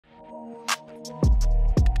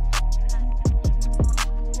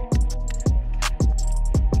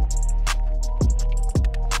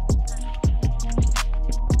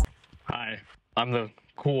I'm the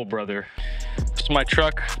cool brother. It's my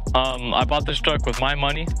truck. I bought this truck with my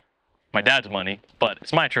money, my dad's money, but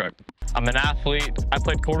it's my truck. I'm an athlete. I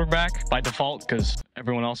played quarterback by default because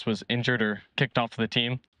everyone else was injured or kicked off the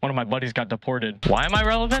team. One of my buddies got deported. Why am I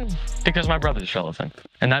relevant? Because my brother's relevant.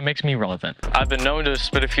 And that makes me relevant. I've been known to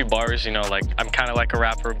spit a few bars, you know, like I'm kind of like a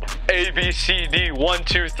rapper. A, B, C, D, 1,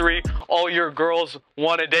 2, 3. All your girls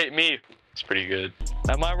want to date me. It's pretty good.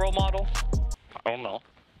 Am I a role model? I don't know.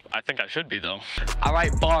 I think I should be though. I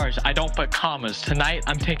write bars. I don't put commas. Tonight,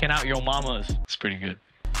 I'm taking out your mamas. It's pretty good.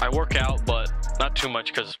 I work out, but not too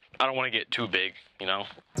much because I don't want to get too big, you know?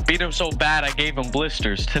 Beat him so bad, I gave him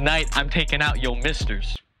blisters. Tonight, I'm taking out your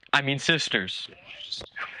misters. I mean sisters.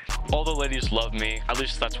 All the ladies love me. At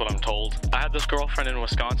least that's what I'm told. I had this girlfriend in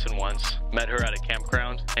Wisconsin once. Met her at a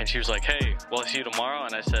campground, and she was like, hey, will I see you tomorrow?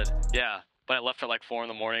 And I said, yeah. But I left at like 4 in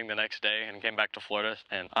the morning the next day and came back to Florida,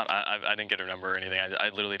 and I didn't get her number or anything. I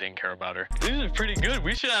literally didn't care about her. These are pretty good.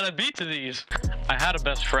 We should add a beat to these. I had a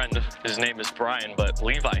best friend. His name is Brian, but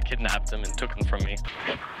Levi kidnapped him and took him from me.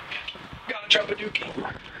 Gotta drop a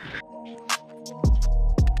dookie.